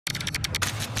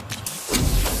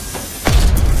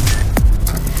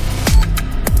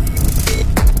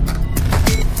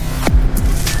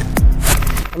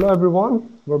Hello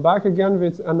everyone, we're back again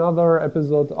with another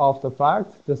episode of The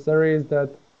Fact, the series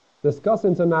that discuss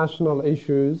international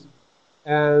issues.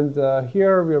 And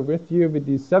here we're with you with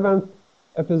the seventh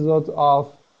episode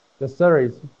of the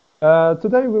series.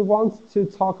 Today we want to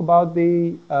talk about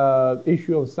the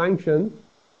issue of sanctions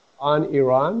on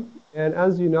Iran. And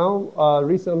as you know,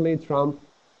 recently Trump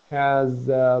has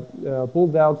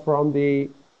pulled out from the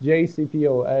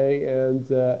JCPOA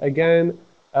and again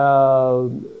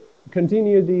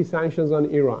continue the sanctions on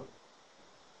Iran.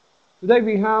 Today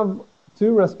we have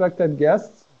two respected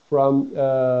guests from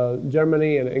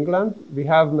Germany and England. We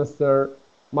have Mr.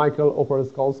 Michael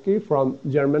Opperskalski from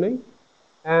Germany,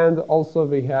 and also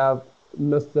we have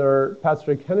Mr.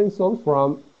 Patrick Henningsen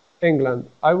from England.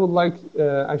 I would like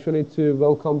actually to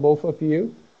welcome both of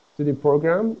you to the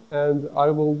program, and I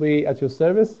will be at your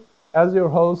service as your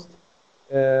host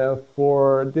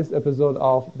for this episode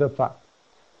of The Fact.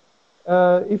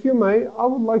 If you may, I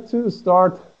would like to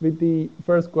start with the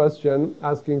first question,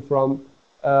 asking from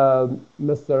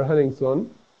Mr. Henningsen.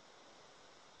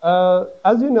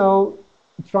 As you know,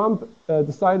 Trump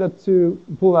decided to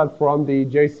pull out from the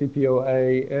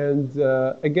JCPOA, and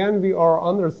again, we are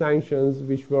under sanctions,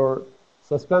 which were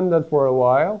suspended for a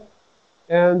while.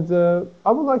 And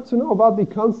I would like to know about the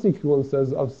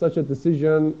consequences of such a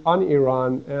decision on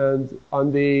Iran and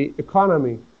on the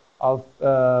economy of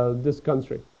this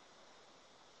country.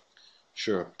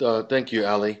 Sure. Thank you,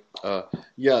 Ali.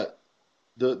 Yeah,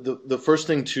 the first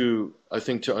thing I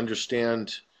think to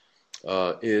understand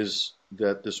is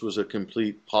that this was a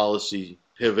complete policy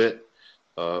pivot,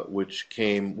 which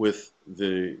came with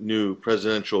the new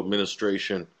presidential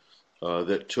administration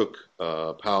that took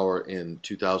power in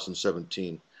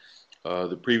 2017.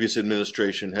 The previous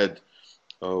administration had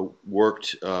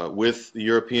worked with the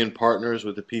European partners,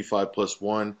 with the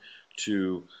P5+1,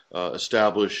 to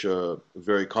establish a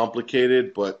very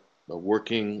complicated but a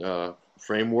working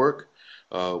framework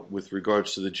with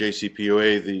regards to the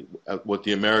JCPOA, what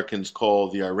the Americans call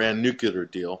the Iran nuclear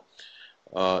deal.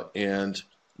 And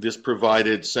this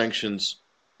provided sanctions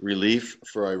relief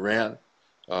for Iran,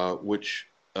 which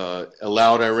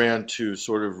allowed Iran to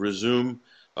sort of resume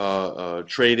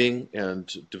trading and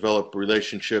develop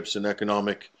relationships and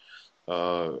economic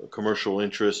commercial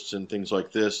interests and things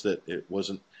like this that it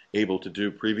wasn't able to do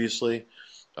previously.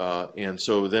 And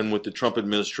so then with the Trump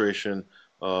administration,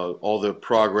 all the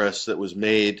progress that was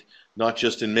made, not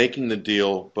just in making the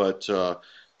deal, but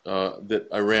that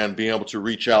Iran being able to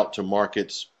reach out to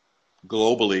markets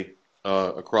globally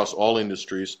across all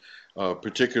industries,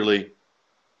 particularly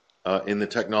in the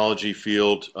technology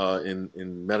field,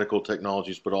 in medical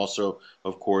technologies, but also,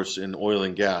 of course, in oil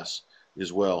and gas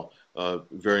as well.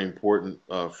 Very important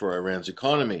for Iran's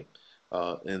economy.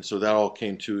 And so that all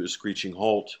came to a screeching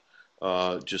halt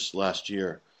just last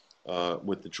year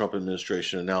with the Trump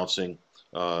administration announcing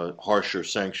harsher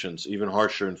sanctions, even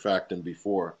harsher, in fact, than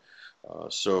before.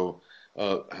 So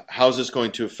how's this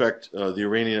going to affect the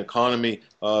Iranian economy?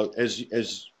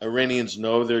 As Iranians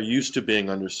know, they're used to being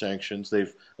under sanctions.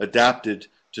 They've adapted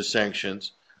to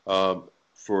sanctions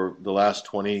for the last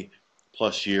 20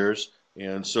 plus years.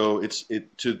 And so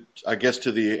I guess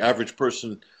to the average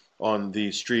person on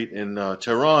the street in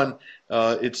Tehran,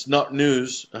 it's not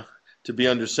news to be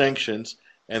under sanctions,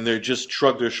 and they just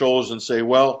shrug their shoulders and say,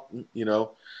 "Well, you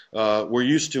know, we're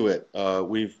used to it.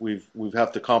 We've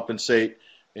have to compensate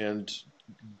and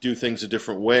do things a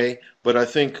different way." But I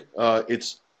think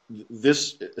it's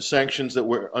this sanctions that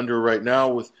we're under right now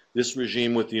with this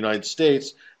regime with the United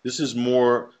States. This is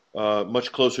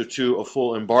much closer to a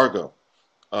full embargo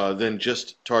than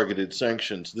just targeted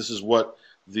sanctions. This is what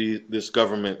this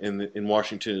government in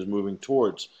Washington is moving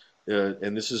towards,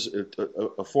 and this is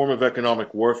a form of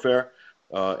economic warfare,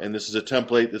 and this is a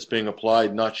template that's being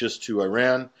applied not just to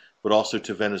Iran but also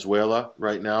to Venezuela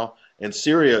right now and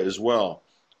Syria as well.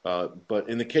 But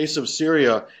in the case of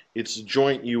Syria, it's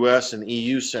joint U.S. and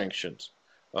EU sanctions,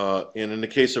 and in the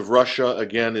case of Russia,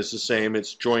 again, it's the same.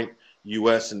 It's joint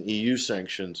U.S. and EU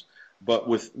sanctions. But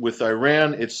with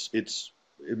Iran, it's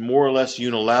more or less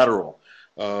unilateral.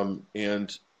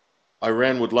 And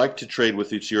Iran would like to trade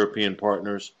with its European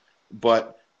partners,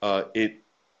 but the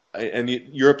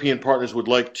European partners would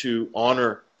like to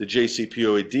honor the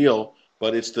JCPOA deal,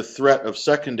 but it's the threat of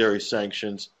secondary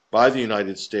sanctions by the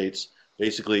United States,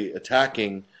 basically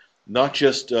attacking not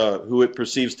just who it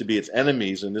perceives to be its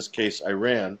enemies, in this case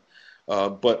Iran,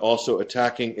 but also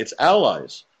attacking its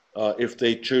allies if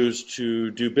they choose to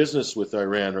do business with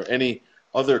Iran or any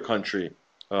other country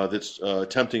that's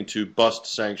attempting to bust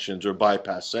sanctions or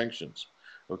bypass sanctions.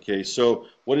 Okay, so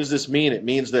what does this mean? It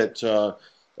means that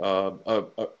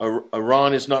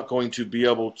Iran is not going to be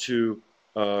able to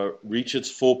reach its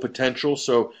full potential.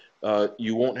 So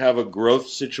you won't have a growth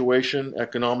situation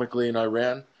economically in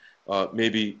Iran.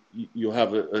 Maybe you'll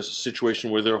have a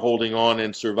situation where they're holding on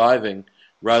and surviving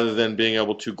rather than being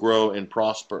able to grow and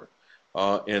prosper.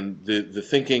 And the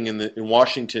thinking in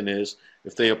Washington is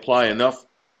if they apply enough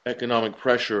economic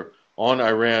pressure on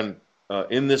Iran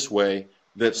in this way,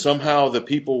 that somehow the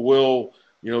people will,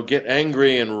 get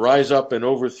angry and rise up and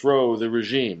overthrow the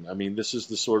regime. I mean, this is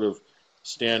the sort of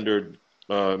standard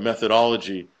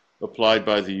methodology applied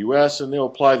by the U.S., and they'll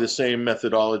apply the same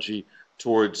methodology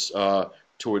towards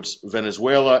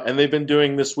Venezuela, and they've been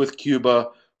doing this with Cuba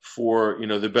for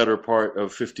the better part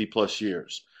of 50 plus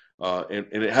years, and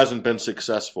it hasn't been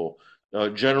successful.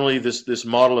 Generally, this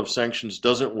model of sanctions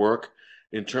doesn't work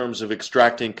in terms of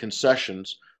extracting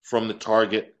concessions from the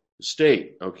target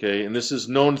state. Okay, and this is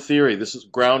known theory. This is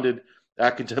grounded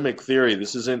academic theory.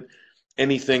 This isn't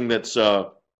anything that's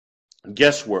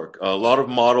guesswork. A lot of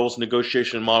models,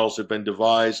 negotiation models, have been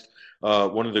devised.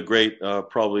 One of the great,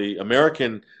 probably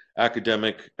American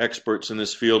academic experts in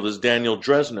this field is Daniel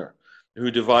Dresner,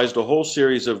 who devised a whole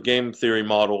series of game theory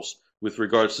models with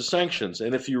regards to sanctions.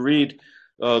 And if you read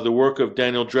the work of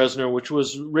Daniel Dresner, which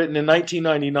was written in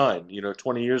 1999,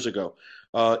 20 years ago,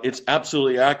 it's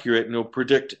absolutely accurate, and it'll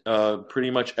predict pretty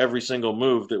much every single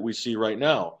move that we see right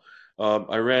now.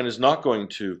 Iran is not going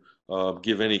to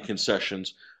give any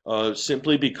concessions,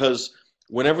 simply because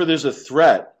whenever there's a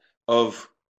threat of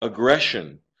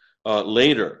aggression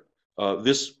later,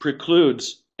 this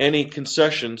precludes any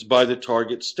concessions by the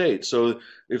target state. So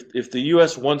if the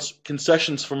U.S. wants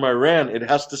concessions from Iran, it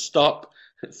has to stop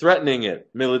threatening it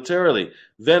militarily.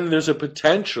 Then there's a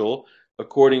potential,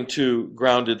 according to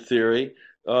grounded theory,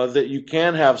 that you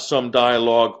can have some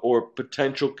dialogue or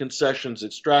potential concessions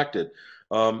extracted.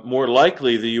 More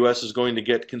likely, the U.S. is going to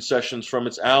get concessions from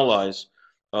its allies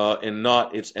and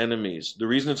not its enemies. The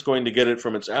reason it's going to get it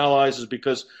from its allies is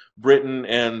because Britain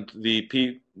and the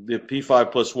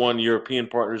P5+1 European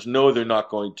partners know they're not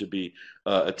going to be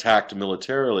attacked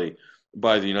militarily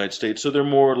by the United States, so they're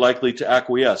more likely to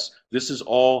acquiesce. This is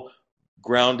all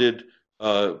grounded,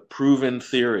 proven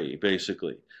theory,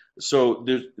 basically. So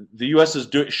the U.S.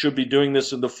 should be doing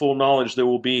this in the full knowledge there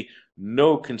will be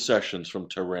no concessions from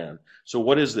Tehran. So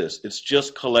what is this? It's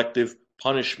just collective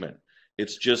punishment.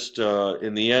 It's just,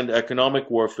 in the end, economic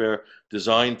warfare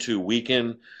designed to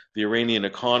weaken the Iranian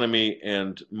economy.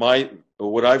 And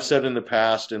what I've said in the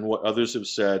past and what others have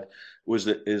said is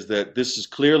that this is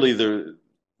clearly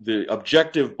the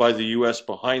objective by the U.S.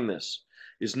 behind this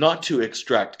is not to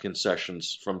extract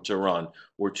concessions from Tehran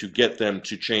or to get them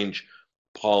to change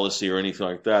policy or anything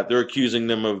like that. They're accusing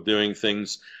them of doing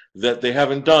things that they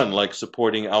haven't done, like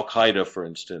supporting Al-Qaeda, for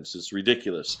instance. It's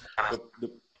ridiculous.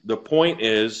 The point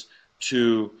is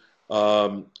to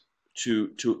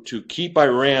keep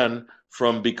Iran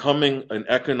from becoming an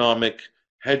economic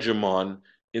hegemon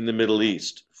in the Middle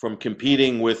East, from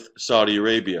competing with Saudi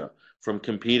Arabia, from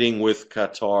competing with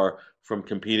Qatar, from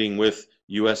competing with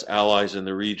U.S. allies in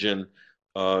the region,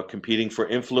 competing for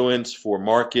influence, for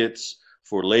markets,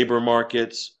 for labor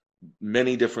markets,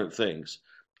 many different things.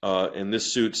 And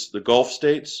this suits the Gulf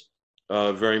states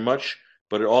very much,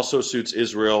 but it also suits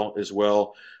Israel as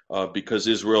well, because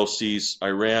Israel sees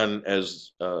Iran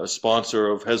as a sponsor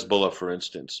of Hezbollah, for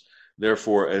instance,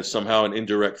 therefore as somehow an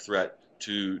indirect threat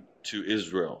to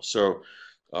Israel. So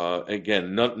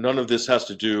again, none of this has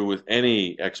to do with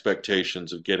any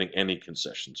expectations of getting any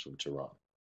concessions from Tehran.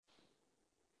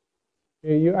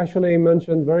 You actually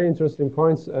mentioned very interesting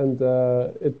points, and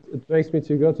it makes me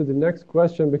to go to the next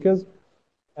question, because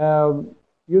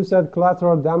you said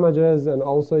collateral damages, and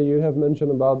also you have mentioned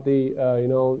about the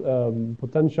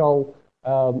potential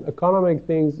economic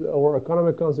things or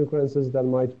economic consequences that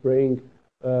might bring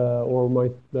or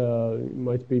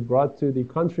might be brought to the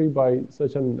country by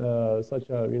such a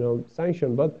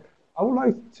sanction. But I would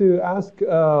like to ask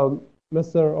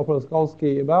Mr.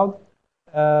 Opperskalski about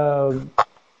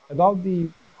the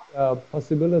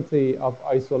possibility of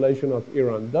isolation of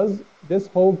Iran. Does this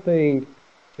whole thing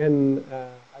can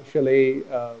actually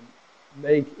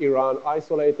make Iran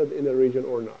isolated in the region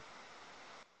or not?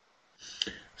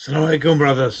 Assalamu alaikum,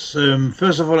 brothers.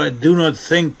 First of all, I do not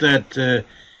think that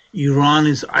Iran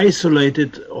is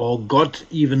isolated or got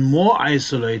even more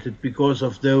isolated because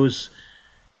of this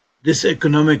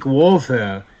economic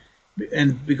warfare,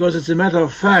 and because it's a matter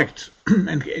of fact,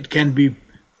 and it can be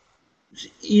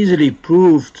easily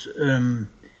proved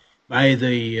by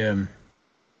the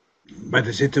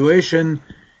situation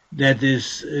that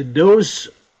is those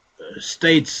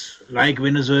states like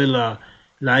Venezuela,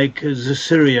 like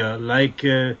Syria, like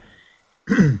the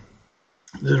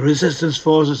resistance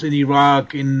forces in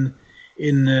Iraq, in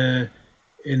in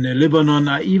Lebanon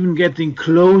are even getting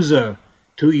closer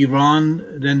to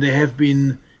Iran than they have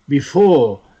been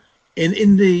before. And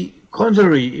in the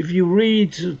contrary, if you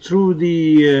read through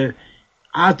the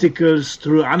articles,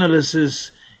 through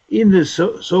analysis in the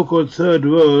so-called third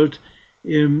world,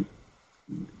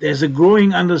 there's a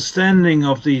growing understanding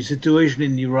of the situation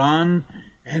in Iran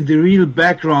and the real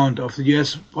background of the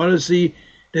US policy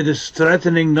that is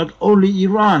threatening not only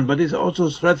Iran, but is also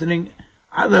threatening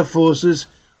other forces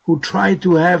who try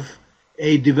to have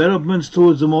a development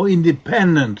towards a more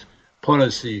independent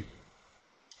policy.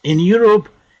 In Europe,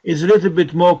 it's a little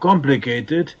bit more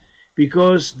complicated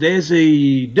because there's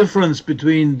a difference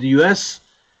between the US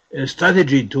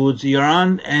strategy towards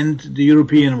Iran and the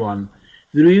European one.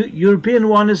 The European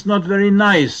one is not very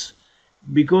nice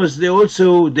because they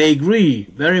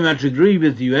very much agree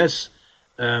with the US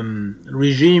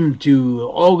regime to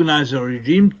organize a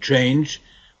regime change,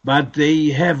 but they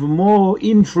have more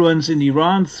influence in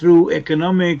Iran through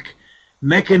economic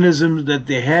mechanisms that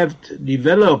they have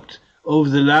developed over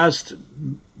the last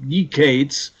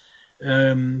decades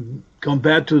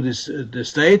compared to the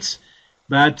States,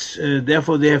 but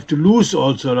therefore they have to lose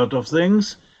also a lot of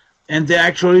things, and they're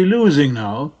actually losing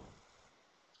now.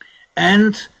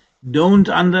 And don't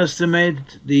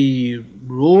underestimate the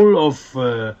role of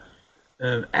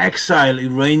exile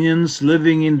Iranians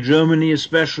living in Germany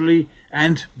especially,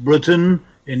 and Britain,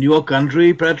 in your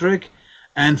country, Patrick,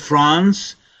 and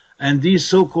France. And these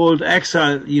so-called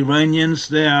exile Iranians,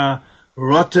 they are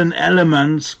rotten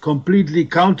elements, completely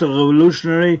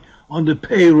counter-revolutionary on the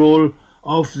payroll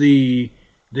of the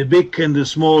big and the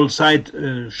small side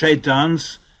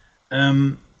shaitans.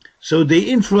 So they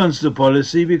influence the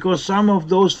policy because some of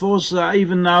those forces are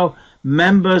even now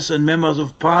members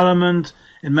of parliament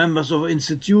and members of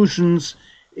institutions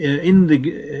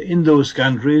in those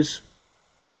countries.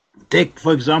 Take,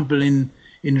 for example, in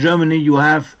Germany, you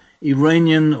have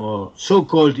Iranian or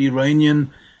so-called Iranian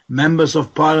members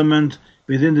of parliament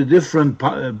within the different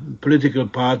political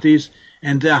parties,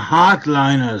 and they're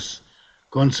hardliners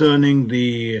concerning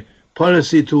the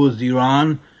policy towards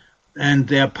Iran, and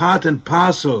they're part and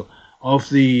parcel of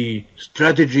the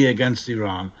strategy against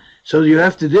Iran. So you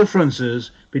have the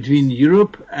differences between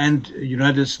Europe and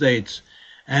United States,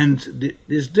 and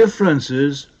these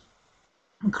differences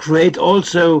create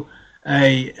also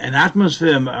an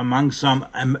atmosphere among some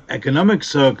economic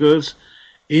circles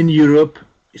in Europe,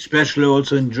 especially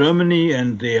also in Germany,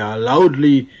 and they are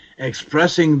loudly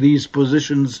expressing these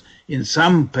positions in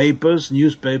some papers,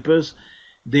 newspapers.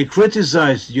 They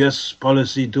criticize US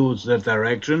policy towards that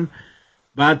direction,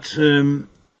 but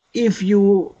if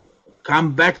you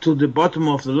come back to the bottom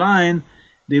of the line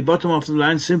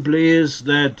simply is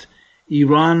that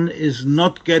Iran is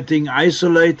not getting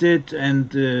isolated, and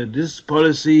this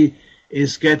policy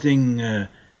is getting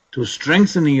to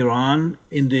strengthen Iran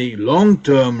in the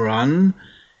long-term run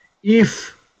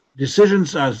if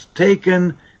decisions are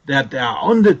taken that are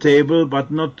on the table but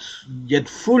not yet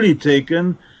fully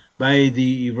taken by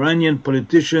the Iranian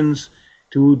politicians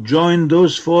to join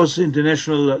those forces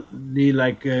internationally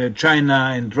like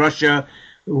China and Russia,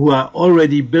 who are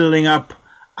already building up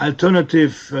an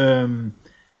alternative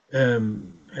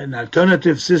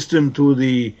system to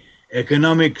the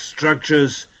economic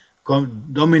structures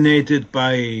dominated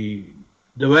by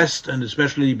the West and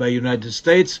especially by United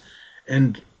States,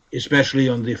 and especially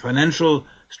on the financial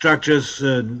structures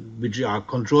which are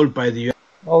controlled by the US.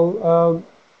 Well,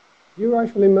 you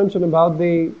actually mentioned about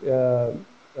the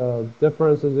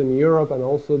differences in Europe and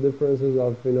also differences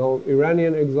of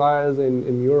Iranian exiles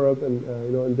in Europe and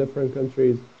in different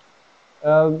countries.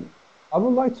 I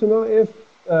would like to know if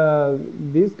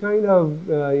these kind of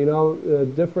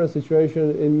different situation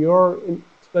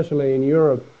especially in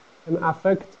Europe, can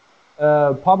affect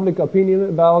public opinion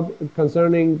about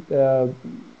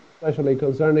especially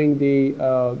concerning the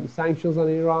sanctions on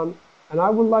Iran. And I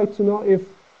would like to know if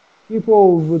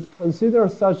people would consider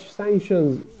such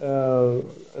sanctions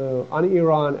on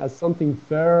Iran as something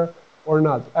fair or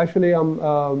not. Actually, I'm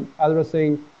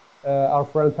addressing our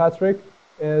friend Patrick,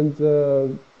 and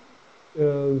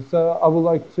so I would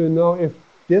like to know if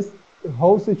this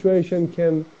whole situation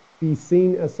can be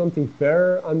seen as something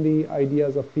fair on the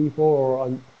ideas of people or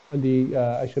on the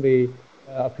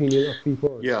opinion of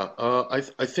people. Yeah,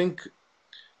 I think,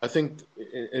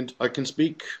 and I can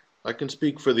speak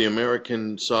for the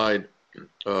American side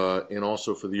and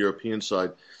also for the European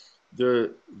side.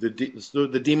 The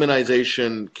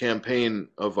demonization campaign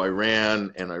of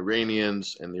Iran and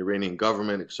Iranians and the Iranian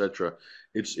government, etc.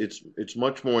 It's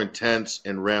much more intense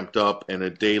and ramped up, and a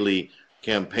daily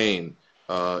campaign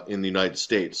in the United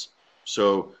States.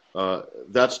 So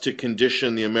that's to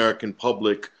condition the American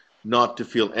public not to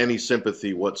feel any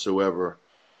sympathy whatsoever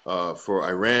for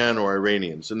Iran or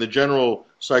Iranians. And the general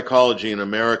psychology in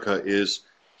America is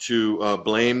to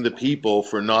blame the people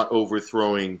for not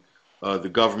overthrowing the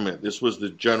government. This was the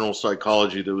general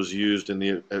psychology that was used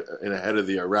in ahead of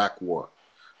the Iraq War,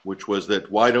 which was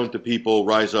that why don't the people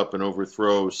rise up and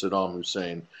overthrow Saddam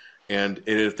Hussein? And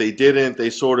if they didn't, they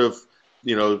sort of,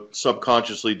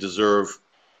 subconsciously deserve,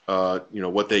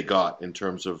 what they got in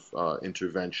terms of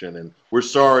intervention. And we're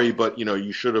sorry, but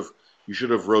you should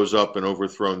have rose up and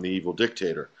overthrown the evil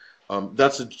dictator.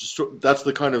 That's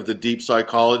the kind of the deep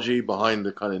psychology behind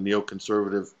the kind of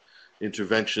neoconservative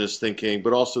interventionist thinking,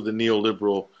 but also the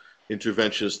neoliberal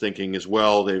interventionist thinking as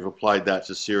well. They've applied that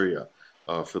to Syria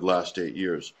for the last 8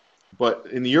 years. But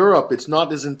in Europe, it's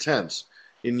not as intense.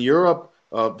 In Europe,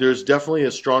 there's definitely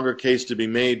a stronger case to be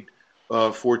made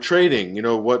for trading.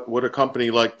 What a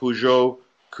company like Peugeot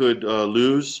could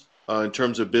lose in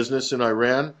terms of business in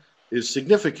Iran is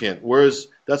significant, whereas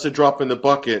that's a drop in the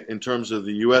bucket in terms of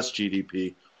the U.S.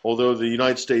 GDP, although the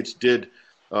United States did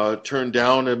turn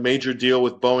down a major deal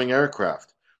with Boeing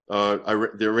aircraft.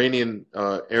 The Iranian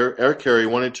air carrier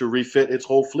wanted to refit its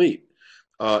whole fleet,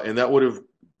 and that would have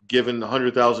given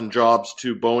 100,000 jobs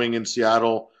to Boeing in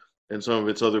Seattle and some of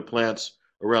its other plants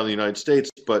around the United States.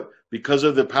 But because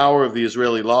of the power of the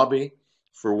Israeli lobby,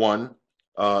 for one,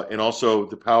 and also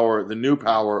the new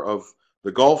power of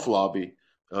the Gulf lobby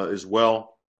as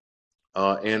well,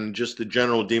 and just the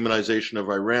general demonization of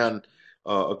Iran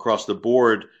across the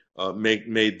board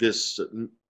made this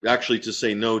actually to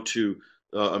say no to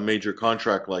a major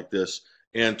contract like this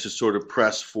and to sort of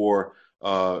press for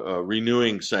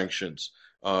renewing sanctions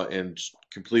and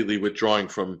completely withdrawing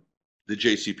from the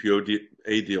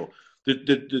JCPOA deal.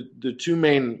 The two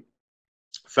main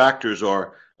factors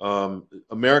are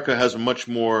America has a much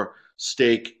more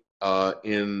stake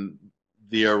in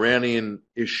the Iranian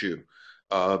issue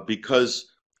because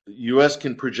the U.S.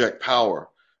 can project power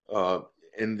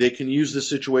and they can use the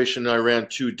situation in Iran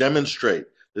to demonstrate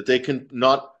that they can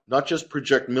not just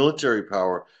project military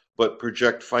power, but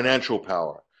project financial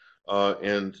power.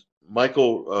 And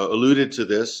Michael alluded to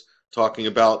this, talking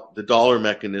about the dollar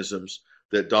mechanisms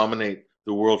that dominate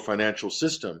the world financial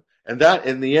system. And that,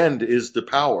 in the end, is the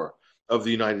power of the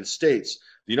United States.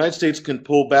 The United States can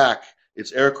pull back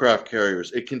its aircraft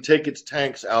carriers. It can take its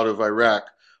tanks out of Iraq,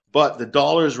 but the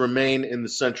dollars remain in the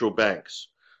central banks.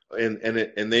 And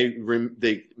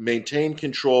they maintain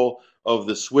control of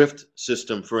the SWIFT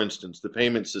system, for instance, the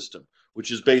payment system, which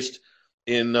is based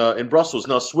in Brussels.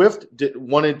 Now, SWIFT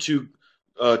wanted to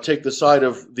take the side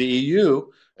of the EU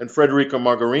and Federica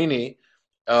Mogherini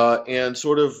and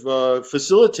sort of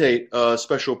facilitate a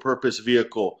special purpose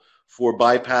vehicle for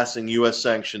bypassing U.S.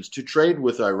 sanctions to trade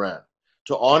with Iran,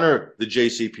 to honor the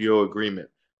JCPO agreement.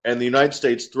 And the United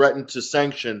States threatened to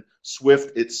sanction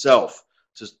SWIFT itself,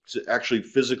 to actually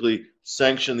physically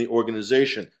sanction the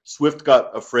organization. SWIFT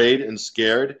got afraid and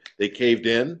scared. They caved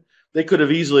in. They could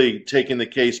have easily taken the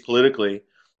case politically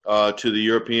to the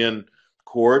European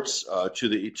courts,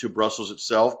 to Brussels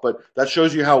itself, but that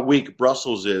shows you how weak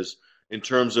Brussels is in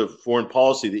terms of foreign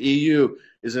policy. The EU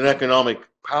is an economic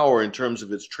power in terms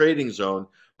of its trading zone,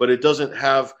 but it doesn't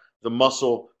have the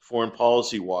muscle foreign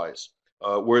policy-wise.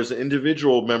 Whereas the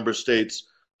individual member states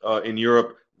in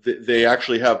Europe, they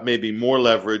actually have maybe more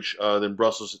leverage than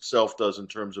Brussels itself does in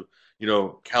terms of,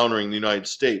 countering the United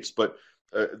States. But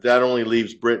that only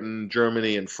leaves Britain,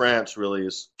 Germany, and France really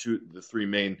as the three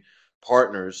main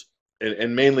partners,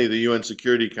 and mainly the UN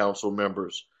Security Council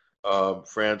members,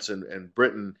 France and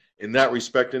Britain in that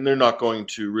respect, and they're not going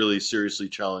to really seriously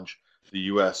challenge the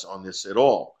U.S. on this at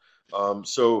all.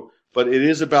 But it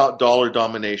is about dollar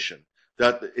domination.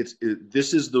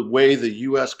 This is the way the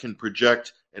U.S. can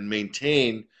project and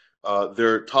maintain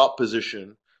their top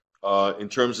position in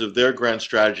terms of their grand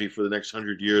strategy for the next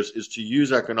 100 years is to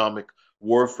use economic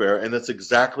warfare, and that's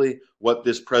exactly what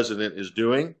this president is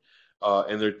doing.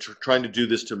 And they're trying to do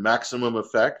this to maximum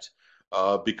effect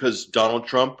because Donald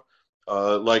Trump,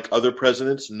 like other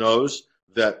presidents, knows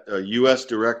that U.S.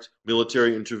 direct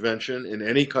military intervention in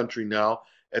any country now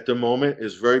at the moment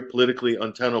is very politically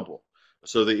untenable.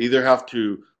 So they either have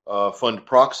to fund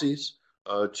proxies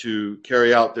to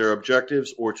carry out their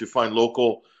objectives or to find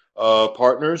local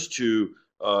partners to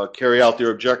carry out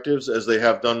their objectives, as they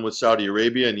have done with Saudi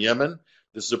Arabia and Yemen.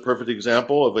 This is a perfect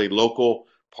example of a local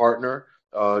partner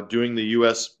doing the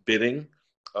U.S. bidding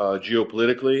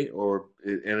geopolitically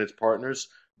and its partners.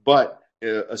 But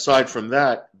aside from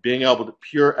that, being able to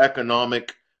pure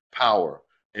economic power,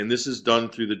 and this is done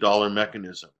through the dollar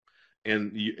mechanism.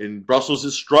 And Brussels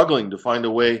is struggling to find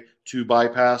a way to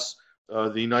bypass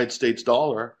the United States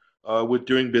dollar with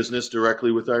doing business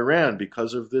directly with Iran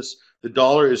because of this. The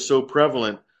dollar is so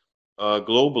prevalent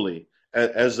globally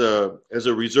as a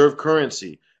reserve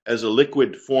currency, as a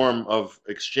liquid form of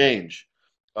exchange.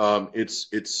 It's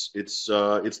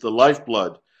the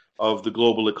lifeblood of the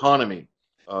global economy,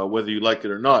 whether you like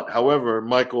it or not. However,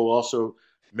 Michael also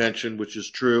mentioned, which is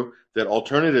true, that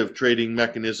alternative trading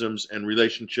mechanisms and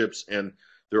relationships, and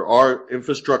there are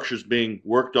infrastructures being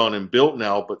worked on and built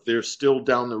now, but they're still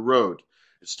down the road.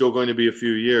 It's still going to be a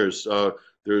few years.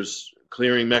 There's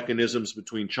clearing mechanisms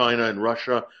between China and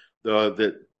Russia,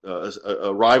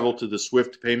 a rival to the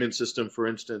SWIFT payment system, for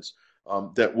instance,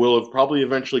 that will have probably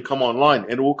eventually come online,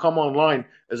 and it will come online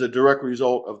as a direct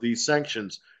result of these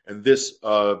sanctions. And this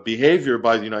behavior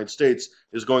by the United States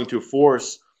is going to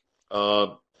force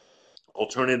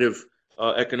alternative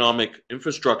economic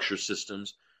infrastructure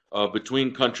systems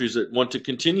between countries that want to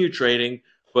continue trading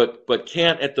but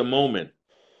can't at the moment.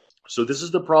 So this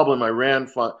is the problem. Iran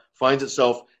finds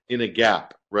itself in a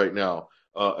gap right now,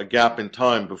 a gap in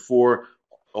time before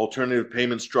alternative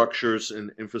payment structures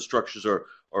and infrastructures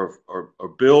are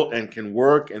built and can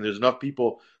work, and there's enough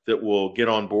people that will get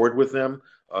on board with them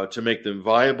to make them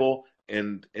viable.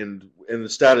 And the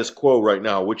status quo right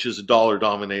now, which is a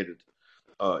dollar-dominated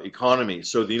economy.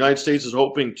 So the United States is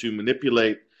hoping to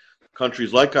manipulate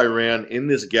countries like Iran in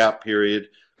this gap period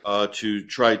to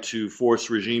try to force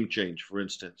regime change, for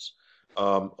instance,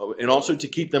 and also to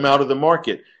keep them out of the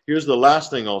market. Here's the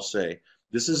last thing I'll say.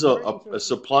 This is a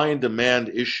supply and demand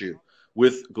issue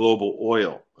with global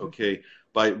oil. Okay,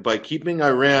 by keeping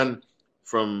Iran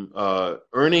from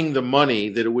earning the money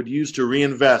that it would use to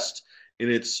reinvest in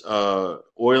its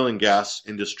oil and gas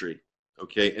industry.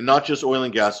 Okay, and not just oil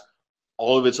and gas,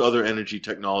 all of its other energy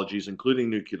technologies, including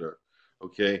nuclear.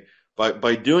 Okay,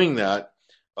 by doing that,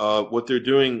 what they're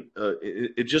doing,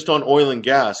 it just on oil and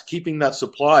gas, keeping that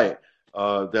supply,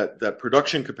 that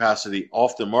production capacity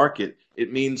off the market,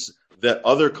 it means that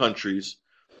other countries,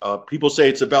 people say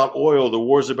it's about oil, the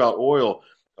war's about oil,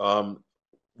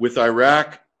 with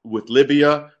Iraq, with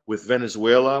Libya, with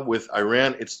Venezuela, with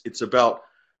Iran, it's about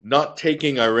not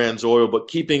taking Iran's oil, but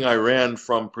keeping Iran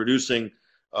from producing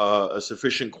a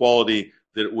sufficient quality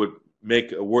that it would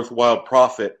make a worthwhile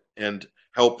profit and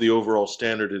help the overall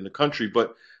standard in the country.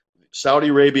 But Saudi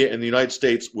Arabia and the United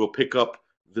States will pick up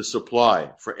the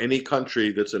supply for any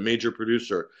country that's a major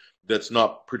producer that's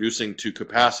not producing to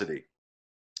capacity.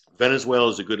 Venezuela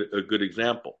is a good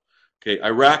example. Okay,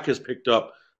 Iraq has picked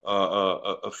up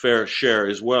a fair share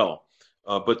as well,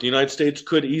 but the United States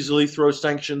could easily throw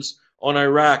sanctions on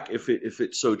Iraq if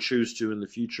it so choose to in the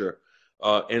future.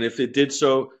 And if it did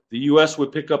so, the U.S.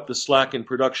 would pick up the slack in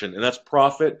production, and that's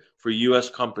profit for U.S.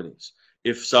 companies.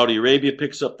 If Saudi Arabia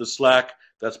picks up the slack,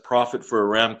 that's profit for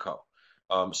Aramco.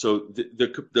 So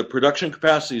the production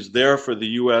capacity is there for the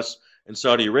U.S. and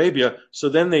Saudi Arabia. So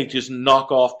then they just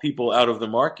knock off people out of the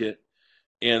market,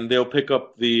 and they'll pick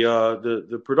up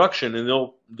the production, and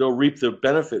they'll reap the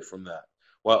benefit from that,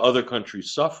 while other countries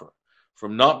suffer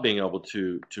from not being able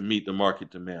to meet the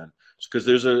market demand. Because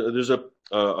there's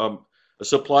a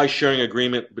supply sharing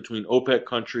agreement between OPEC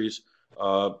countries,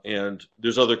 and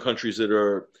there's other countries that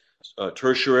are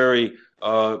tertiary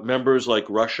members, like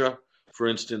Russia, for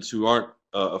instance, who aren't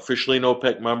officially an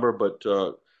OPEC member, but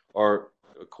are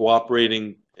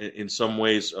cooperating in some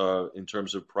ways in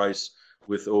terms of price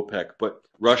with OPEC. But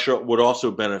Russia would also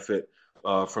benefit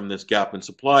from this gap in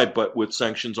supply. But with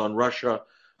sanctions on Russia,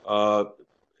 what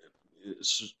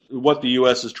the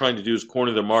U.S. is trying to do is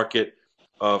corner the market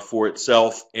for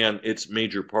itself and its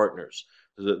major partners,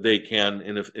 so that they can,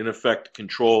 in effect,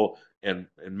 control and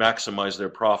maximize their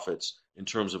profits in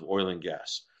terms of oil and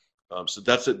gas. So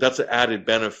that's an added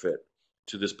benefit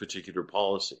to this particular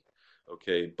policy.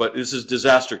 Okay, but this is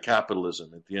disaster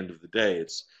capitalism. At the end of the day,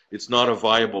 it's not a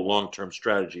viable long-term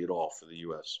strategy at all for the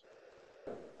U.S.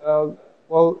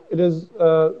 Well, it is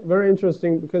very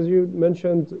interesting because you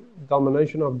mentioned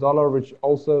domination of dollar, which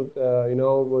also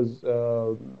was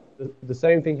the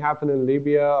same thing happened in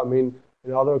Libya. I mean,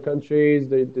 in other countries,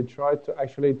 they tried to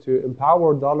actually to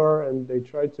empower dollar, and they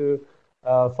tried to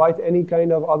fight any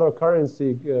kind of other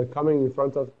currency coming in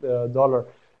front of the dollar.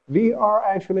 We are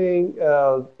actually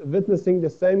witnessing the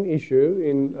same issue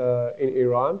in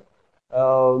Iran.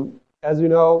 As you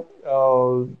know,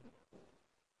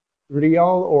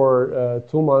 Riyal or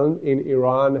Tuman in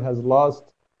Iran has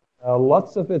lost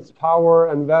lots of its power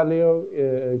and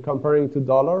value comparing to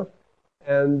dollar,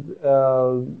 and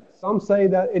some say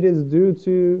that it is due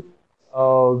to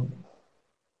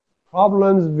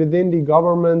problems within the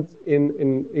government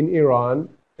in Iran.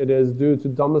 It is due to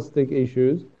domestic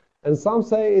issues, and some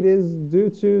say it is due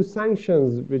to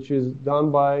sanctions, which is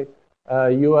done by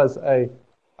USA.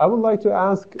 I would like to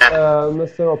ask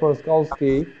Mr.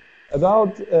 Opperskalski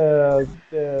about the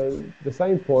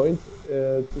same point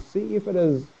to see if it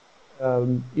is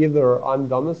either on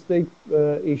domestic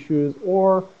issues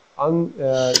or on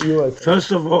US.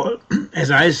 First of all, as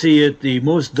I see it, the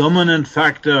most dominant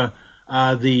factor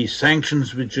are the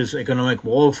sanctions, which is economic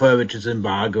warfare, which is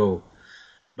embargo.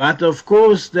 But of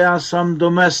course, there are some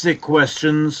domestic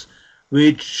questions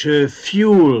which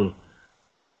fuel,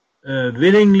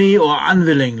 willingly or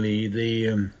unwillingly,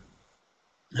 the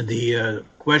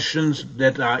questions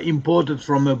that are imported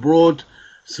from abroad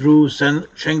through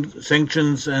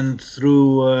sanctions and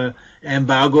through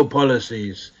embargo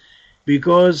policies.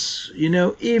 Because, you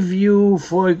know, if you,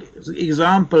 for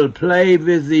example, play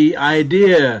with the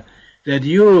idea that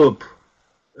Europe,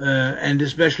 and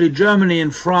especially Germany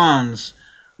and France,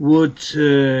 would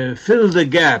fill the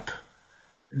gap,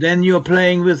 then you're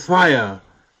playing with fire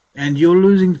and you're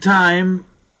losing time,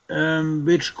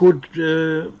 which could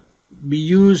be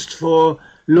used for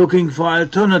looking for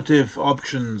alternative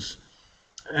options.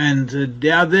 And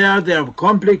they are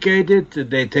complicated,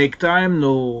 they take time,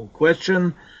 no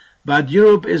question, but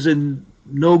Europe is a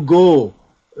no-go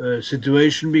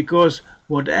situation, because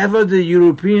whatever the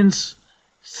Europeans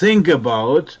think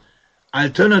about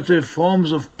alternative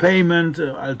forms of payment,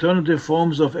 alternative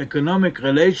forms of economic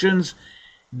relations,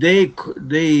 they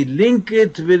link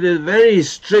it with a very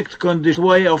strict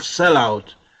way of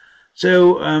sellout.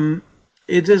 So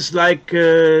it is like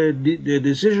the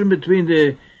decision between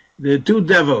the two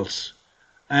devils,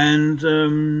 and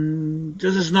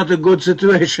this is not a good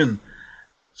situation.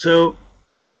 So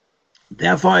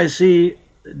therefore I see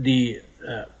the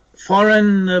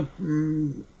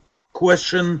foreign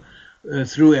question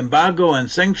through embargo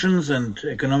and sanctions and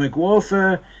economic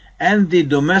warfare, and the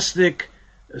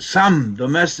some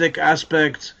domestic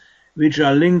aspects which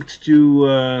are linked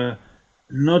to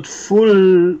not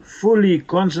fully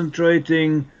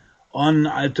concentrating on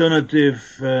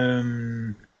alternative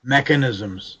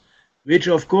mechanisms, which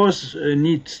of course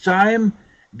needs time.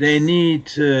 They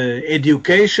need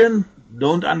education.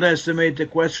 Don't underestimate the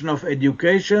question of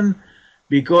education,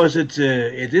 because it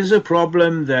is a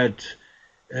problem that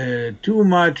too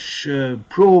much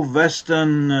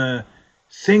pro-Western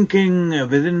thinking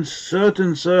within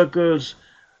certain circles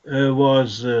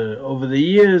was over the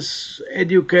years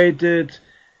educated,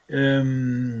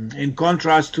 in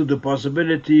contrast to the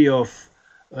possibility of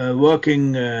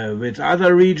working with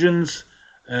other regions,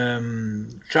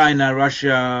 China,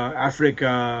 Russia,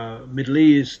 Africa, Middle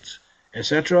East,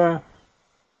 etc.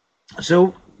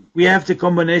 So we have the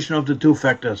combination of the two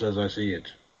factors, as I see it.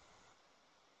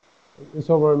 Thank you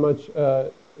so very much.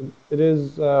 It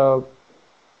is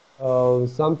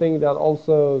something that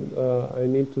also I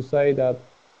need to say that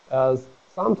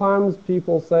sometimes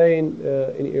people say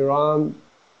in Iran,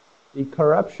 the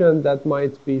corruption that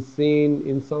might be seen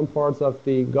in some parts of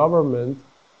the government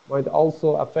might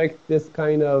also affect this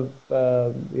kind of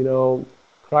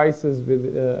crisis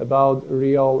with about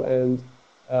real and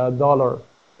dollar.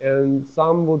 And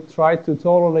some would try to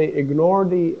totally ignore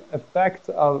the effect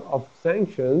of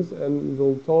sanctions and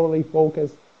will totally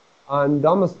focus on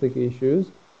domestic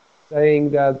issues, saying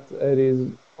that it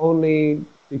is only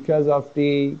because of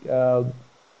the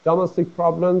domestic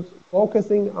problems,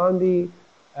 focusing on the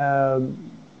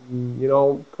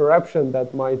corruption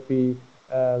that might be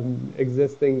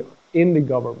existing in the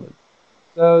government.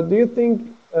 So do you think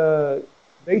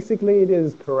basically it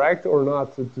is correct or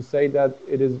not to say that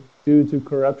it is due to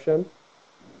corruption?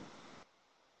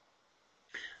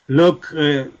 Look,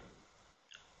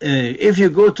 if you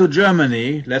go to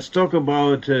Germany, let's talk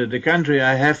about the country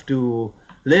I have to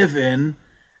live in,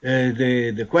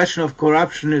 the question of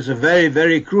corruption is a very,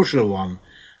 very crucial one.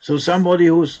 So somebody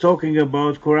who's talking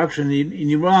about corruption in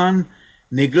Iran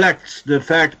neglects the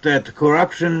fact that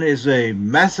corruption is a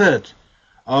method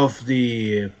of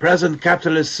the present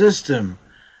capitalist system,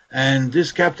 and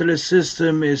this capitalist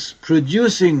system is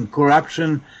producing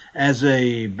corruption as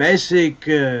a basic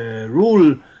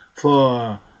rule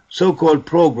for so-called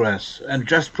progress, and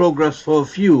just progress for a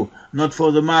few, not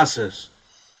for the masses.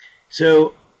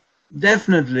 So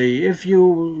definitely, if you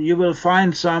will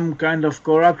find some kind of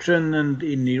corruption and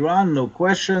in Iran, no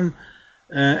question,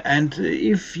 and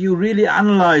if you really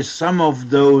analyze some of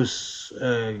those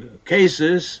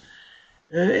cases,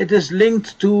 it is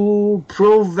linked to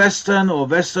pro-Western or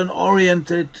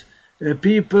Western-oriented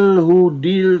people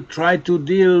who try to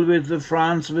deal with the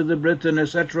France, with the Britain,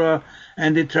 etc.,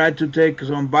 and they try to take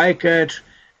some bycatch,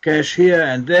 cash here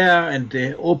and there, and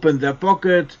they open their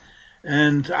pocket.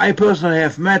 And I personally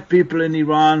have met people in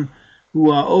Iran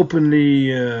who are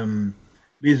openly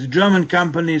with German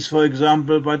companies, for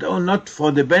example, but not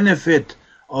for the benefit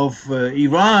of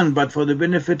Iran, but for the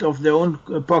benefit of their own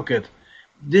pocket.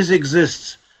 This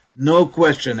exists, no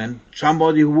question, and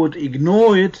somebody who would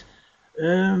ignore it,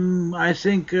 I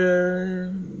think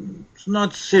it's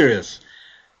not serious.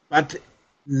 But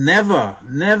never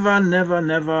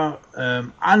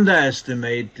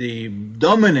underestimate the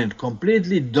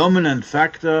completely dominant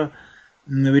factor,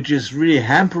 which is really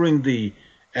hampering the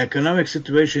economic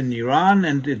situation in Iran,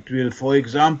 and it will, for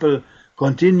example,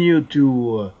 continue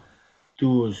to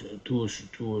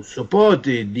support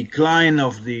the decline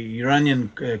of the Iranian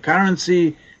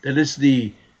currency. That is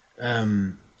the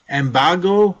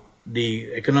embargo,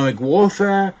 the economic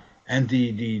warfare, and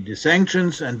the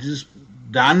sanctions, and this is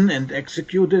done and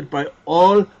executed by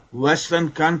all Western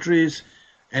countries,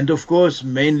 and of course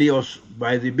mainly also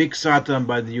by the big Saturn,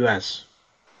 by the US.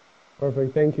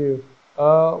 Perfect, thank you.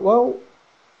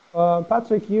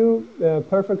 Patrick, you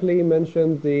perfectly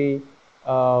mentioned the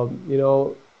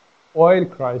oil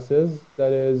crisis.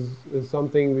 That is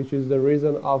something which is the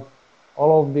reason of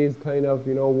all of these kind of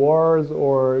wars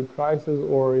or crises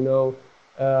or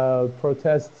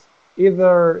protests,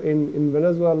 either in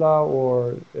Venezuela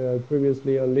or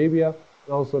previously in Libya,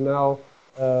 and also now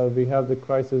we have the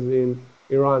crisis in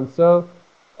Iran. So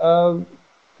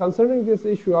concerning this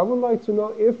issue, I would like to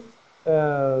know if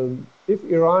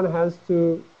Iran has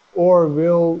to or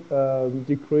will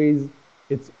decrease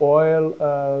its oil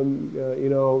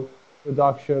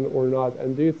production or not,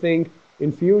 and do you think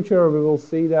in future we will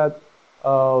see that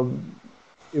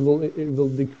it will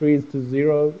decrease to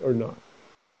zero or not?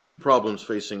 Problems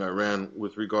facing Iran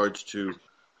with regards to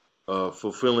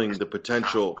fulfilling the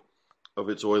potential of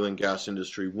its oil and gas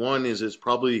industry. One is it's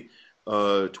probably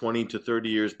 20 to 30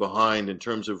 years behind in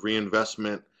terms of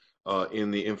reinvestment in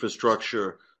the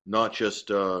infrastructure, not just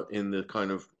in the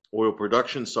kind of oil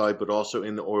production side, but also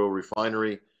in the oil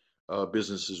refinery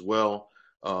business as well.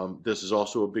 This is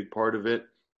also a big part of it.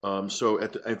 So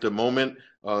at the moment,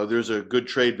 there's a good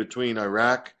trade between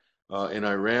Iraq and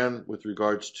Iran with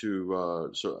regards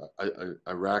to,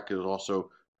 Iraq is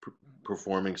also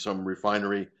performing some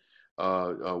refinery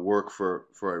work for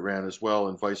Iran as well,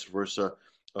 and vice versa.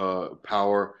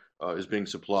 Power is being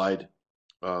supplied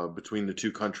between the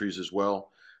two countries as well.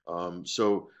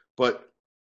 But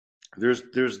there's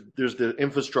the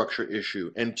infrastructure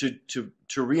issue, and to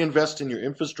reinvest in your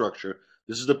infrastructure,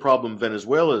 this is the problem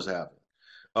Venezuela is having.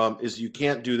 Is you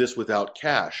can't do this without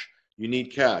cash. You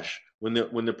need cash. When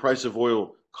the price of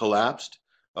oil collapsed,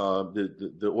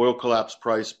 the oil collapse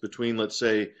price between, let's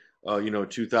say,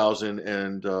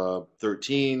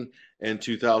 2013 and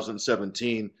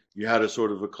 2017, you had a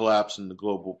sort of a collapse in the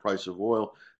global price of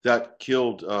oil that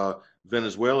killed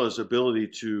Venezuela's ability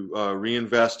to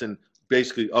reinvest and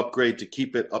basically upgrade to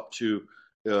keep it up to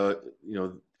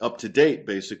up to date,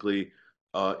 basically.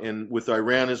 And with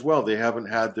Iran as well, they haven't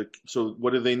had so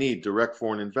what do they need? Direct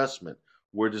foreign investment.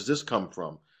 Where does this come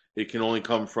from? It can only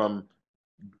come from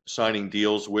signing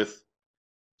deals with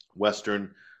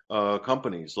Western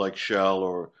companies like Shell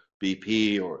or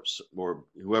BP or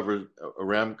whoever,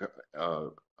 Aramco,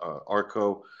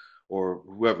 Arco, or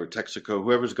whoever, Texaco,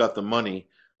 whoever's got the money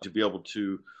to be able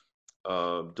to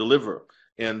deliver.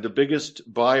 And the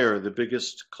biggest buyer, the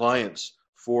biggest clients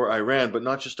for Iran, but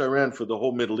not just Iran, for the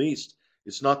whole Middle East,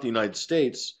 it's not the United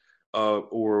States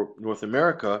or North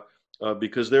America,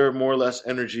 because they're more or less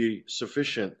energy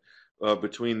sufficient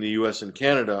between the US and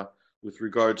Canada with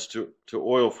regards to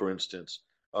oil, for instance,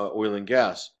 oil and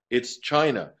gas. It's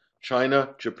China,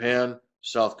 Japan,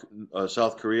 South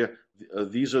Korea.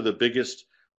 These are the biggest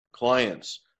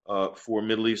clients for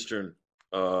Middle Eastern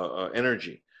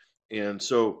energy. And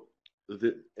so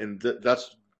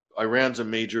that's Iran's a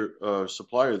major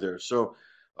supplier there. So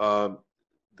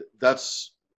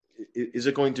is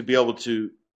it going to be able to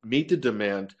meet the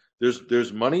demand?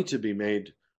 There's money to be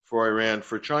made for Iran,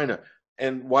 for China.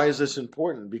 And why is this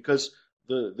important? Because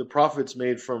the profits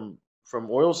made from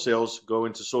oil sales go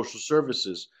into social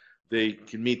services. They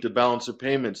can meet the balance of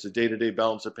payments, the day-to-day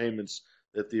balance of payments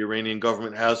that the Iranian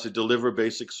government has to deliver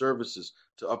basic services,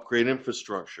 to upgrade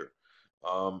infrastructure,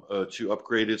 to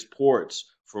upgrade its ports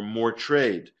for more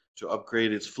trade, to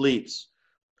upgrade its fleets,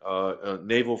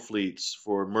 naval fleets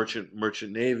for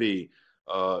merchant navy,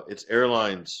 its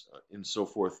airlines, and so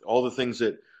forth. All the things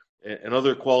that, and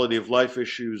other quality of life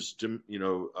issues, the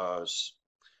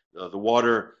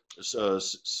water,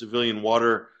 civilian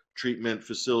water treatment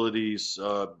facilities,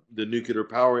 the nuclear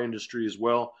power industry as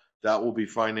well, that will be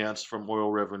financed from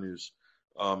oil revenues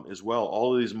as well.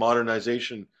 All of these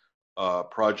modernization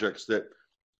projects that,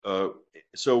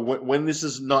 so when this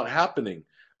is not happening,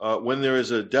 when there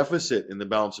is a deficit in the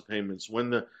balance of payments, when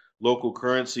the local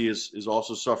currency is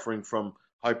also suffering from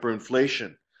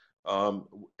hyperinflation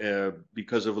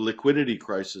because of a liquidity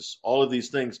crisis. All of these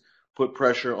things put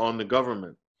pressure on the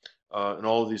government. And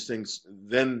all of these things,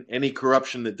 then any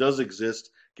corruption that does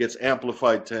exist gets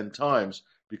amplified 10 times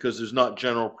because there's not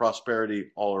general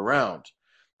prosperity all around.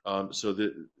 So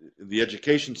the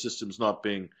education system is not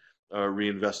being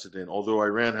reinvested in. Although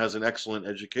Iran has an excellent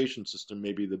education system,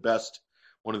 maybe the best,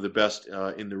 one of the best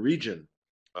in the region,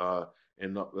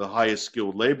 and the highest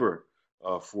skilled labor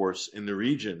force in the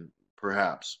region,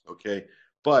 perhaps. Okay,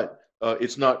 but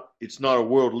it's not a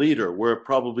world leader where it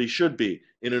probably should be.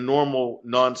 In a normal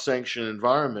non-sanctioned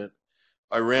environment,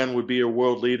 Iran would be a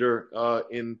world leader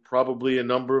in probably a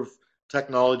number of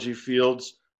technology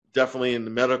fields, definitely in the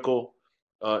medical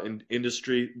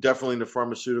industry, definitely in the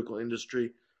pharmaceutical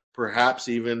industry, perhaps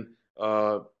even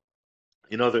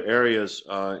in other areas,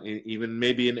 even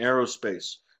maybe in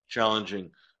aerospace,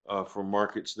 challenging for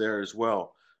markets there as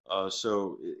well.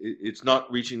 So it's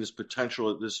not reaching this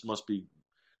potential. This must be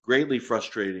greatly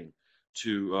frustrating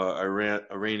to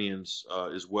Iranians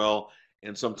as well.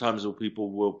 And sometimes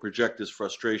people will project this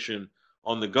frustration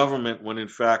on the government when, in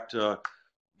fact,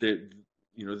 they're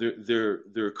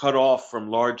cut off from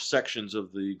large sections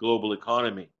of the global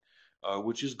economy,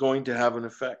 which is going to have an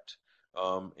effect.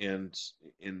 And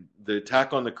the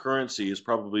attack on the currency is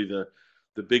probably the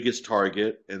biggest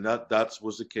target, and that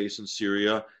was the case in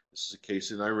Syria. This is the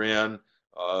case in Iran,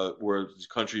 where these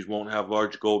countries won't have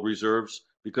large gold reserves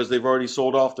because they've already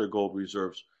sold off their gold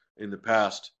reserves in the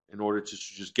past in order to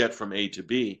just get from A to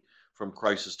B, from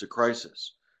crisis to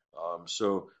crisis.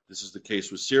 So this is the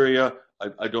case with Syria.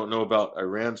 I don't know about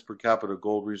Iran's per capita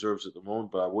gold reserves at the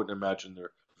moment, but I wouldn't imagine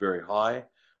they're very high.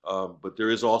 But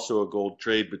there is also a gold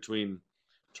trade between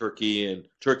Turkey, and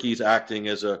Turkey's acting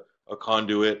as a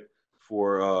conduit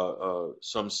for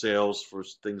some sales for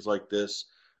things like this.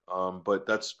 But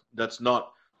that's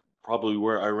not probably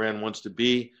where Iran wants to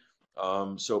be.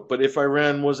 But if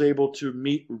Iran was able to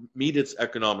meet its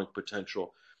economic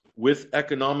potential, with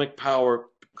economic power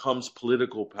comes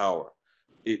political power.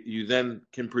 You then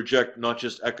can project not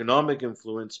just economic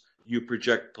influence, you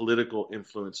project political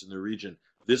influence in the region.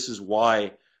 This is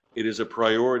why it is a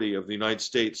priority of the United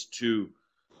States to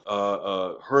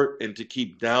hurt and to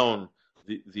keep down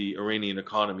the Iranian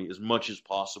economy as much as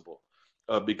possible.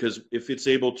 Because if it's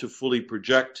able to fully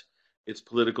project its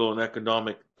political and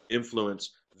economic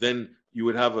influence, then you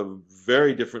would have a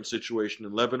very different situation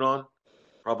in Lebanon,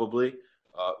 probably,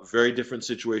 very different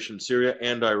situation in Syria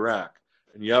and Iraq.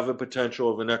 And you have a potential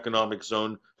of an economic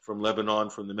zone from Lebanon,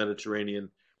 from the Mediterranean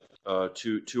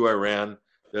to Iran.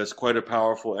 That's quite a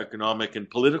powerful economic and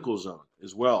political zone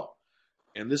as well.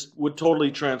 And this would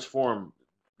totally transform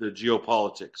the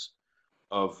geopolitics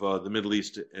of the Middle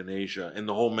East and Asia and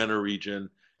the whole MENA region,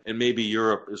 and maybe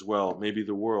Europe as well, maybe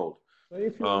the world. So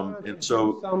if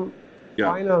you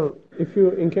Yeah.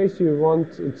 in case you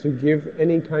want to give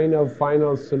any kind of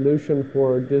final solution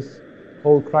for this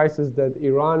whole crisis that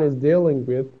Iran is dealing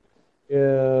with,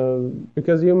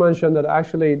 because you mentioned that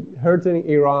actually hurting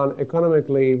Iran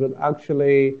economically will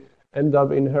actually end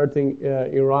up in hurting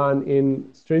Iran in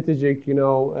strategic,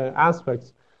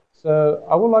 aspects. So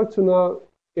I would like to know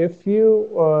if you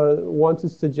want to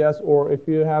suggest, or if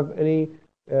you have any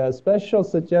special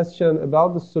suggestion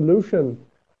about the solution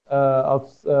of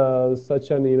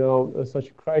such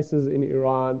a crisis in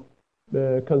Iran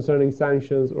concerning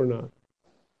sanctions or not.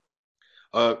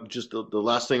 Just the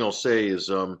last thing I'll say is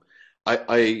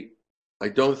I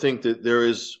don't think that there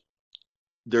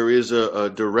is a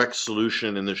direct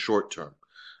solution in the short term.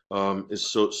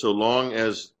 So long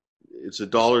as it's a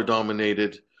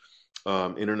dollar-dominated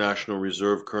international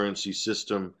reserve currency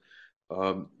system,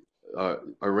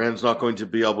 Iran's not going to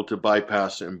be able to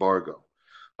bypass the embargo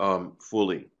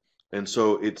fully, and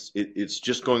so it's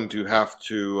just going to have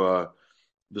to.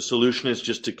 The solution is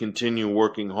just to continue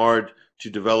working hard to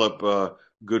develop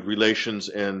good relations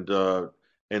and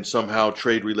somehow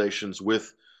trade relations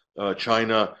with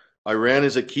China. Iran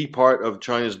is a key part of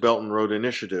China's Belt and Road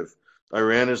Initiative.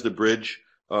 Iran is the bridge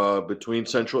between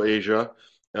Central Asia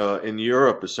and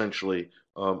Europe, essentially,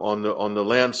 on the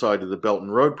land side of the Belt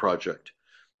and Road project.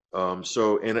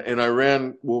 And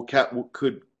Iran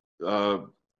could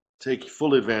take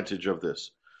full advantage of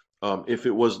this if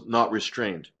it was not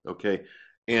restrained. Okay.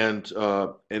 And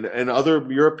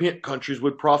other European countries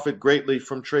would profit greatly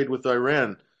from trade with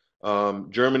Iran,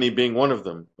 Germany being one of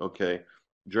them. Okay,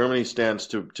 Germany stands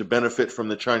to benefit from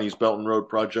the Chinese Belt and Road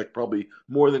project probably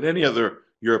more than any other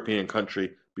European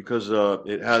country because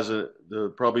it has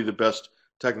probably the best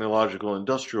technological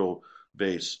industrial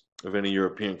base. of any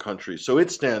European country. So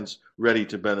it stands ready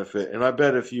to benefit. And I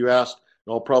bet if you asked,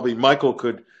 probably Michael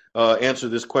could answer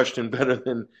this question better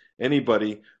than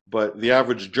anybody, but the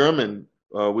average German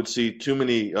would see too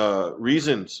many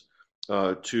reasons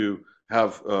to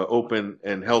have open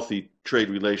and healthy trade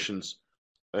relations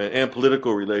and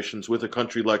political relations with a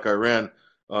country like Iran,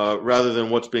 rather than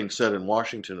what's being said in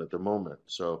Washington at the moment.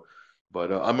 So,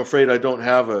 but I'm afraid I don't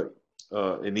have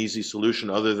an easy solution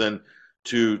other than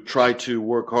to try to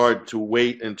work hard to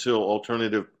wait until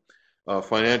alternative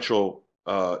financial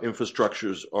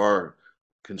infrastructures are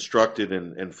constructed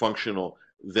and functional.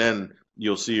 Then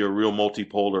you'll see a real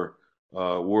multipolar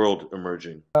world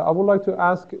emerging. I would like to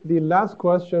ask the last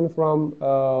question from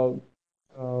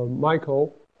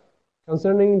Michael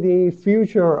concerning the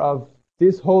future of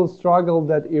this whole struggle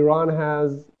that Iran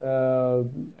has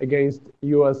against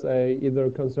USA, either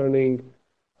concerning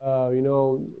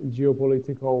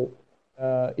geopolitical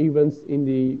events in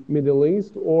the Middle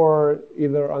East or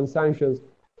either on sanctions.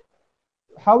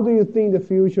 How do you think the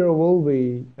future will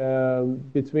be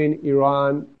between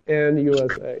Iran and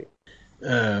USA?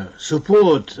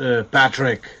 Support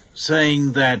Patrick,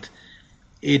 saying that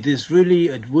it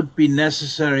would be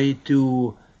necessary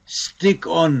to stick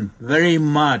on very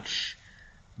much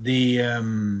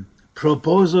the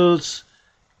proposals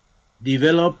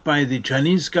developed by the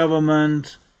Chinese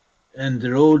government and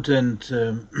the Road and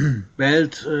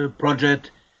Belt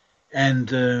project,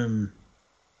 and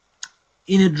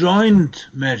in a joint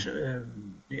measure,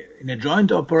 in a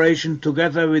joint operation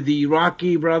together with the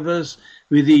Iraqi brothers,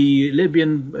 with the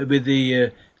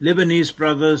Lebanese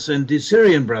brothers, and the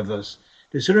Syrian brothers.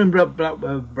 The Syrian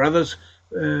brothers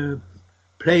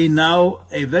play now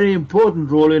a very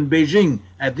important role in Beijing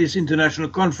at this international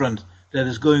conference that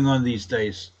is going on these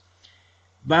days.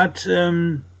 But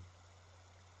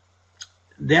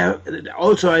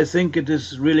also, I think it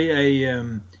is really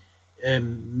a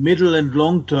middle and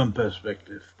long-term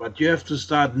perspective. But you have to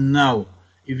start now.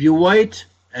 If you wait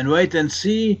and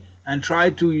see and try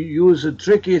to use the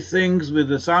tricky things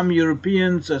with some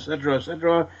Europeans,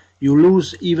 etc., you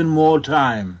lose even more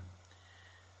time.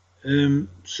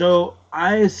 So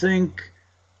I think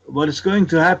what is going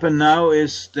to happen now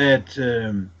is that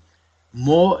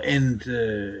more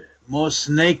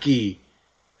snaky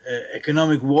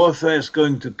economic warfare is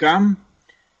going to come,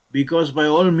 because by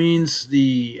all means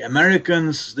the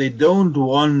Americans, they don't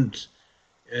want,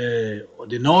 or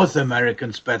the North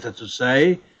Americans better to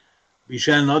say, we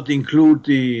shall not include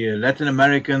the Latin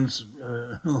Americans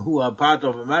who are part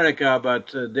of America,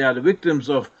 but they are the victims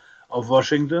of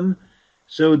Washington.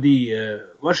 So the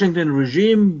Washington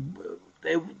regime,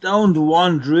 they don't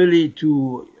want really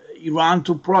Iran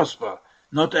to prosper,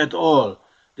 not at all.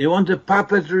 They want a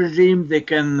puppet regime. They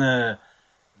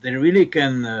really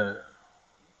can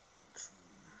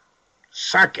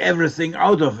suck everything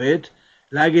out of it,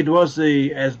 like it was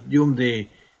during the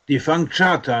defunct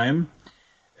Shah time.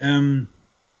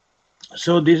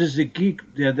 So this is the key.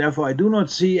 Therefore, I do not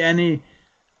see any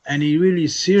really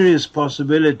serious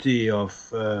possibility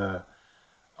of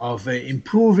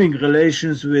improving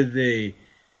relations with the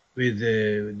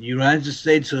United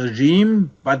States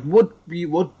regime. But what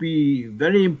would be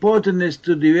very important is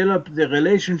to develop the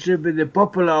relationship with the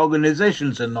popular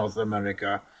organizations in North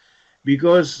America,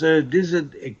 because this is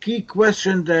a key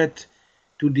question that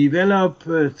to develop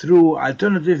through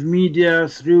alternative media,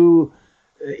 through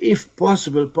if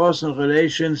possible personal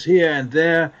relations here and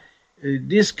there,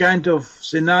 this kind of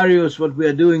scenarios, what we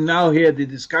are doing now here, the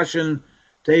discussion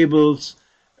tables,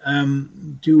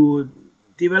 to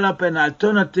develop an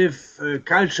alternative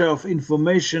culture of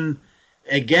information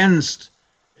against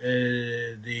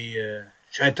the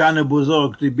Shaitana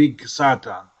Buzorg, the big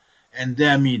Satan, and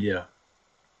their media.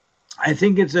 I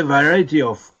think it's a variety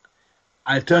of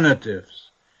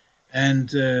alternatives.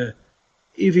 And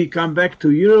if we come back to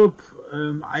Europe,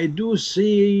 I do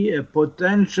see a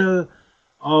potential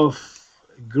of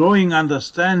growing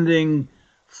understanding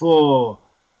for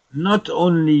not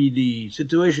only the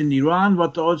situation in Iran,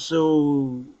 but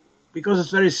also because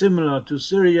it's very similar to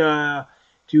Syria,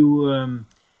 to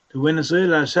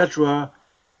Venezuela, etc.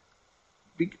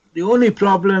 The only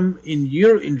problem in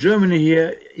Germany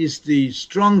here is the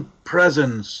strong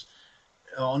presence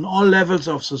on all levels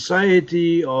of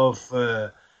society of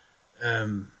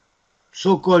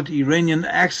so-called Iranian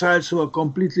exiles who are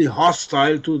completely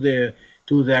hostile to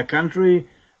their country,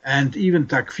 and even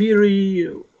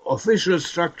Takfiri official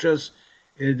structures.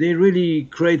 They really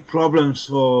create problems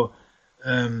for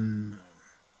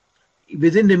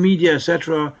within the media,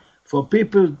 etc., for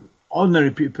people,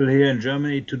 ordinary people here in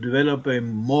Germany, to develop a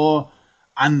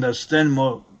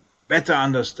better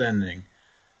understanding.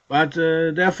 But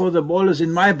therefore, the ball is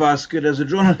in my basket as a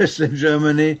journalist in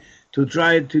Germany to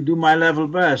try to do my level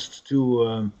best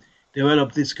to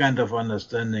develop this kind of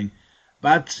understanding.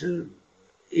 But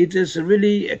it is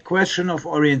really a question of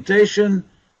orientation,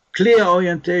 clear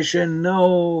orientation,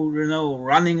 no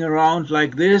running around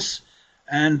like this.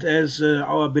 And as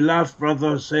our beloved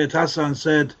brother Sayyid Hassan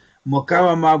said,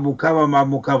 mukawama, mukawama,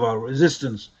 mukawa,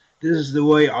 resistance. This is the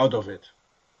way out of it.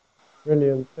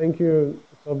 Brilliant. Thank you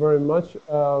so very much.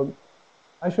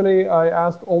 Actually, I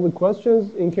asked all the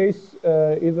questions. In case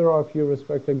either of you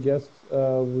respected guests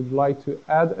would like to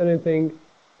add anything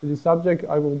to the subject,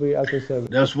 I will be at your service.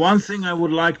 There's one thing I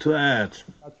would like to add.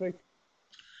 Patrick?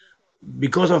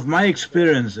 Because of my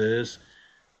experiences,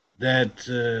 that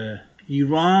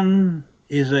Iran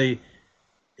is a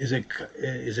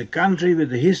country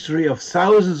with a history of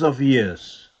thousands of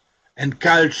years and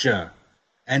culture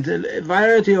and a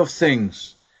variety of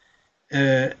things.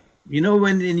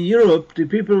 When in Europe the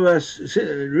people were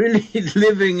really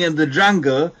living in the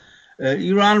jungle,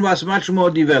 Iran was much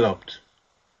more developed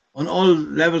on all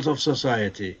levels of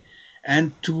society.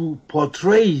 And to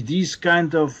portray this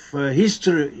kind of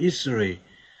history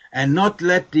and not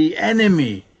let the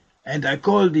enemy, and I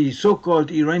call the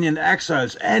so-called Iranian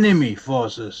exiles enemy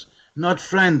forces, not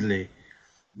friendly,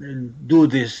 do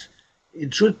this.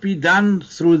 It should be done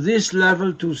through this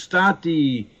level to start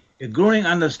a growing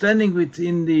understanding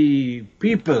within the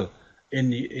people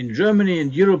in Germany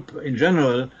and Europe in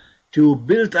general to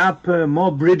build up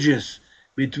more bridges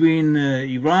between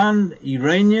Iran,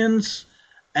 Iranians,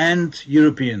 and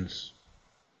Europeans,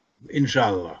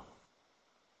 inshallah.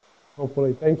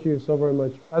 Hopefully. Thank you so very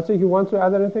much. Patrick, you want to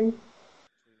add anything?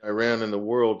 Iran and the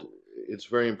world, it's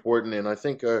very important, and I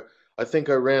think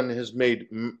Iran has made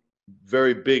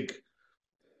very big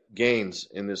gains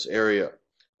in this area,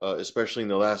 especially in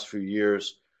the last few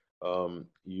years.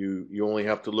 You only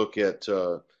have to look at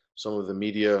some of the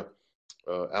media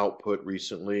output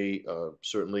recently.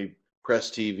 Certainly,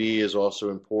 press TV is also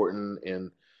important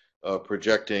in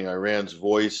projecting Iran's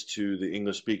voice to the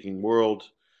English-speaking world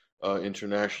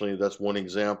internationally. That's one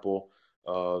example.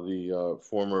 The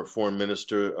former Foreign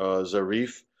Minister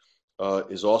Zarif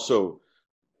is also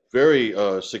very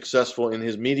successful in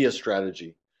his media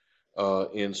strategy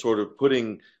in sort of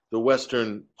putting the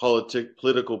Western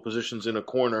political positions in a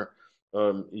corner,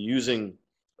 using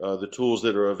the tools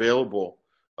that are available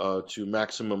to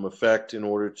maximum effect in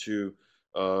order to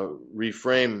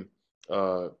reframe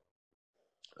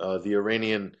the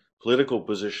Iranian political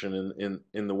position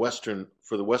in the Western,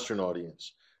 for the Western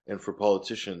audience and for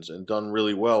politicians, and done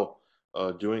really well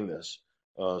doing this.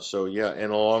 So yeah,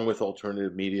 and along with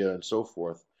alternative media and so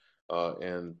forth,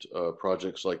 and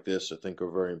projects like this, I think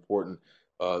are very important.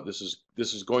 This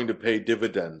is going to pay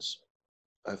dividends,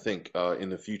 I think, in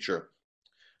the future.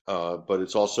 But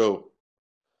it's also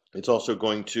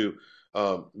going to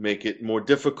make it more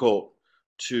difficult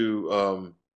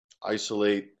to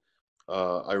isolate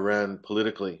Iran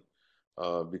politically,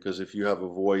 because if you have a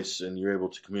voice and you're able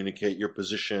to communicate your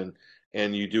position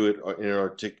and you do it in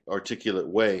an articulate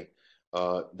way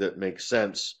that makes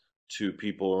sense to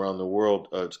people around the world,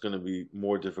 it's going to be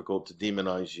more difficult to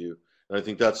demonize you. And I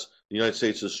think that's, the United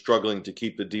States is struggling to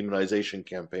keep the demonization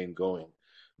campaign going.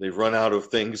 They've run out of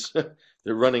things.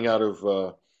 They're running out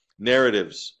of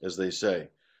narratives, as they say,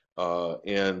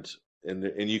 and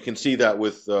you can see that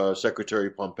with Secretary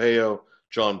Pompeo,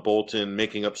 John Bolton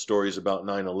making up stories about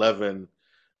 9/11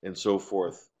 and so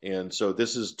forth. And so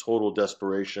this is total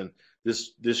desperation.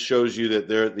 This shows you that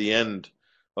they're at the end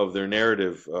of their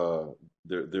narrative,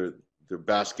 their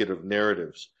basket of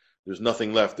narratives. There's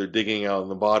nothing left. They're digging out on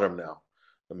the bottom now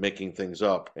and making things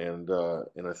up. And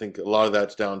I think a lot of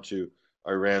that's down to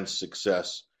Iran's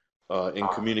success in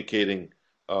communicating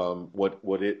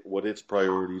what its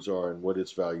priorities are and what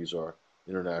its values are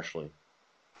internationally.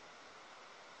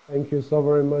 Thank you so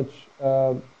very much.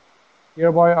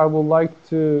 Hereby, I would like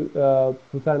to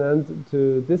put an end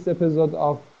to this episode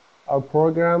of our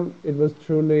program. It was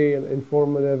truly an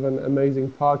informative and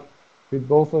amazing talk with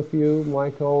both of you,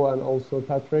 Michael and also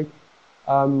Patrick.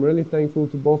 I'm really thankful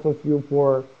to both of you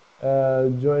for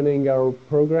joining our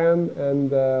program,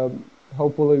 and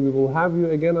hopefully we will have you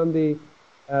again on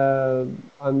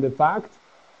the fact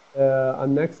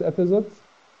on next episodes.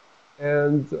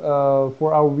 And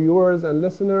for our viewers and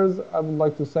listeners, I would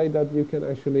like to say that you can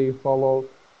actually follow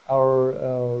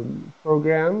our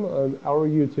program on our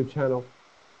YouTube channel.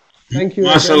 Thank you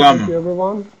again. Thank you,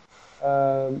 everyone.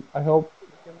 I hope.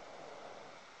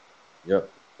 Yep.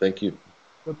 Thank you.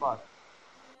 Goodbye.